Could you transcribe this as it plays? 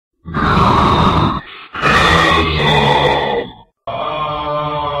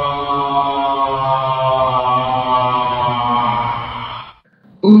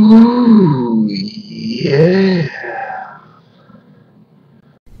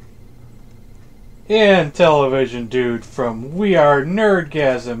and television dude from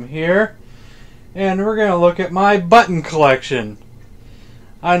WeAreNerdgasm here, and we're going to look at my button collection.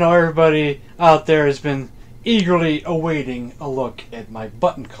 I know everybody out there has been eagerly awaiting a look at my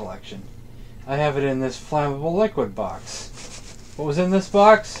button collection. I have it in this flammable liquid box. What was in this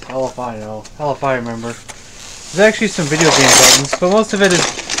box? Hell if I know. Hell if I remember. There's actually some video game buttons, but most of it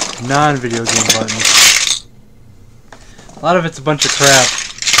is non-video game buttons. A lot of it's a bunch of crap.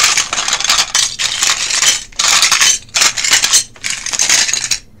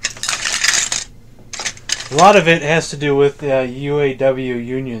 A lot of it has to do with UAW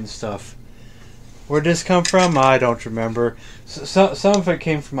union stuff. Where'd this come from? I don't remember. Some of it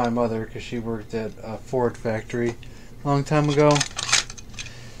came from my mother because she worked at a Ford factory a long time ago.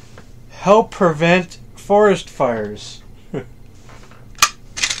 Help prevent forest fires.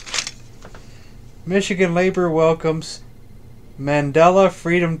 Michigan labor welcomes Mandela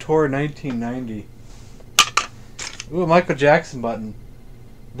Freedom Tour 1990. Ooh, a Michael Jackson button.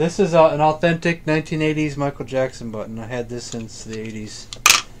 This is an authentic 1980s Michael Jackson button. I had this since the 80s.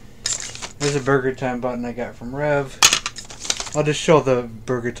 There's a Burger Time button I got from Rev. I'll just show the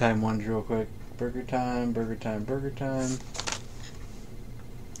Burger Time ones real quick. Burger Time, Burger Time, Burger Time.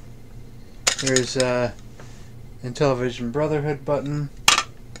 There's Intellivision Brotherhood button.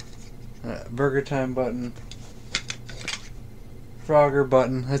 Burger Time button. Frogger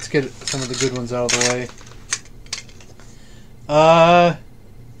button. Let's get some of the good ones out of the way.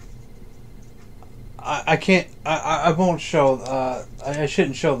 I can't. I won't show. I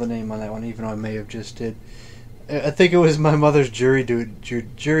shouldn't show the name on that one, even though I may have just did. I think it was my mother's jury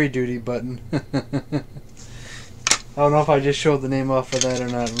duty button. I don't know if I just showed the name off of that or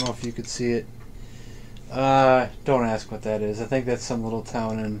not. I don't know if you could see it. Don't ask what that is. I think that's some little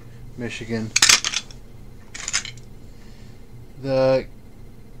town in Michigan. The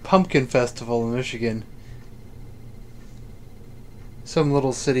Pumpkin Festival in Michigan. Some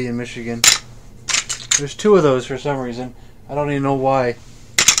little city in Michigan. There's two of those for some reason. I don't even know why.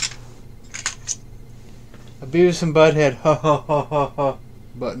 A Beavis and Butthead ha ha ha ha ha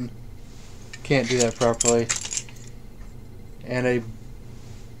button. Can't do that properly. And a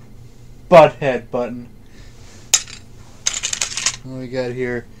Butthead button. What do we got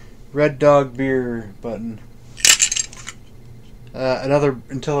here? Red Dog Beer button. Another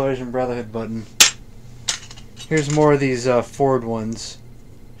Intellivision Brotherhood button. Here's more of these Ford ones.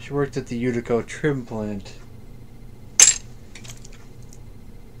 She worked at the Utica trim plant.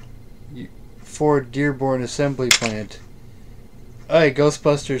 Ford Dearborn Assembly Plant. Hey,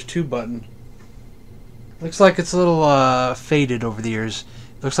 Ghostbusters 2 button. Looks like it's a little faded over the years.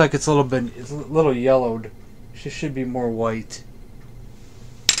 Looks like it's a little yellowed. She should be more white.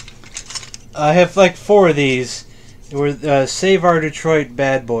 I have like 4 of these. They were Save Our Detroit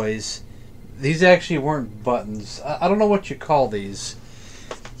Bad Boys. These actually weren't buttons. I don't know what you call these.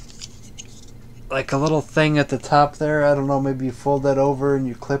 Like a little thing at the top there. I don't know, maybe you fold that over and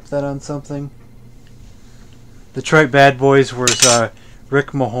you clip that on something. Detroit Bad Boys was Rick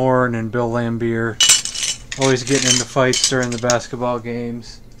Mahorn and Bill Lambier. Always getting into fights during the basketball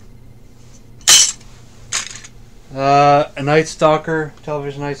games. A Night Stalker,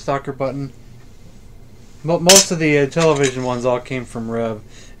 television Night Stalker button. Most of the television ones all came from Rev,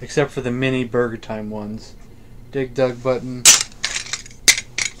 except for the mini Burger Time ones. Dig Dug button.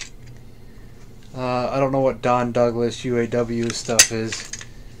 I don't know what Don Douglas UAW stuff is.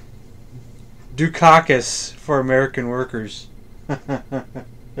 Dukakis for American workers.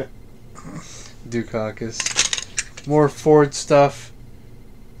 Dukakis. More Ford stuff.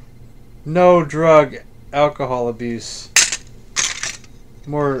 No drug, alcohol abuse.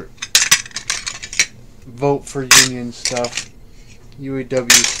 More vote for union stuff. UAW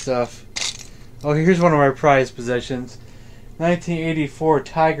stuff. Oh, here's one of my prized possessions. 1984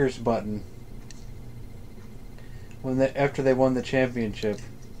 Tigers button. After they won the championship.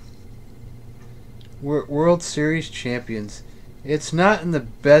 World Series champions. It's not in the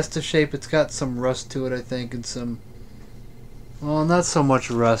best of shape. It's got some rust to it, I think, and some... Well, not so much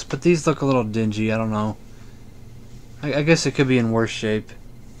rust, but these look a little dingy. I don't know. I guess it could be in worse shape.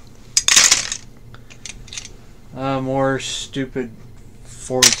 More stupid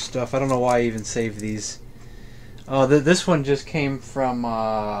Ford stuff. I don't know why I even saved these. Oh, this one just came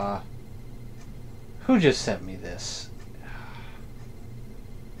from... Who just sent me this?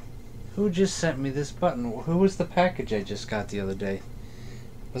 Who just sent me this button? Who was the package I just got the other day?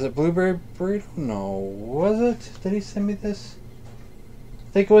 Was it Blueberry Burrito? No. Was it? Did he send me this?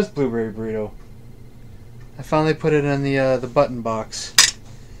 I think it was Blueberry Burrito. I finally put it in the button box.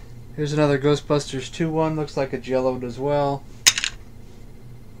 Here's another Ghostbusters 2 one. Looks like it's yellowed as well.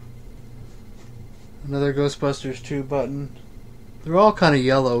 Another Ghostbusters 2 button. They're all kind of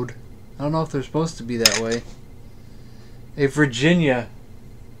yellowed. I don't know if they're supposed to be that way. A Virginia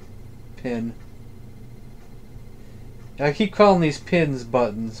pin. I keep calling these pins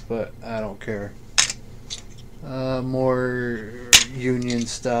buttons, but I don't care. More union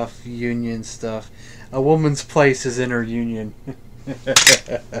stuff. Union stuff. A woman's place is in her union.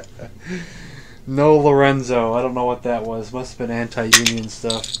 No Lorenzo. I don't know what that was. Must have been anti-union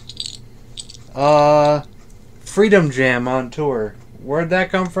stuff. Freedom Jam on tour. Where'd that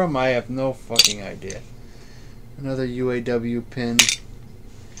come from? I have no fucking idea. Another UAW pin.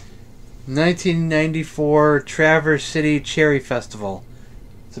 1994 Traverse City Cherry Festival.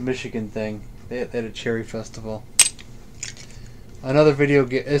 It's a Michigan thing. They had a cherry festival. Another video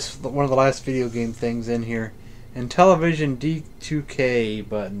game. It's one of the last video game things in here. And television D2K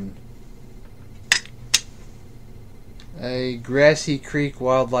button. A Grassy Creek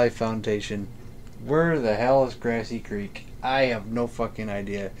Wildlife Foundation. Where the hell is Grassy Creek? I have no fucking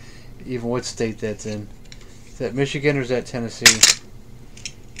idea. Even what state that's in. Is that Michigan or is that Tennessee?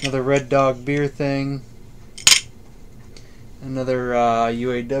 Another Red Dog beer thing. Another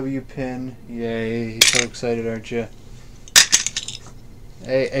UAW pin. Yay, you're so excited, aren't you?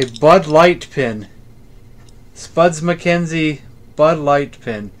 A Bud Light pin. Spuds McKenzie Bud Light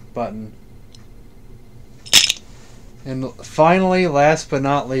pin button. And finally, last but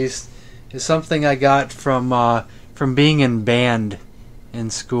not least, is something I got from being in band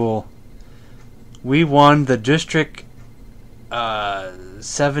in school. We won the District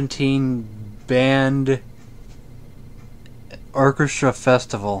 17 Band Orchestra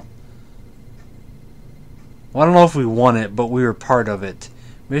Festival. Well, I don't know if we won it, but we were part of it.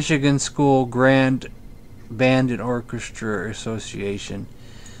 Michigan School Grand Band and Orchestra Association.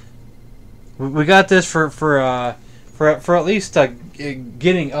 We got this for at least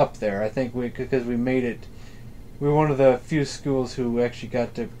getting up there. I think because we made it. We were one of the few schools who actually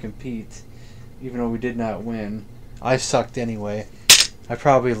got to compete, even though we did not win. I sucked anyway. I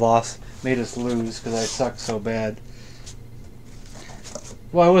probably made us lose because I sucked so bad.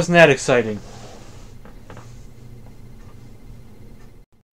 Well, it wasn't that exciting.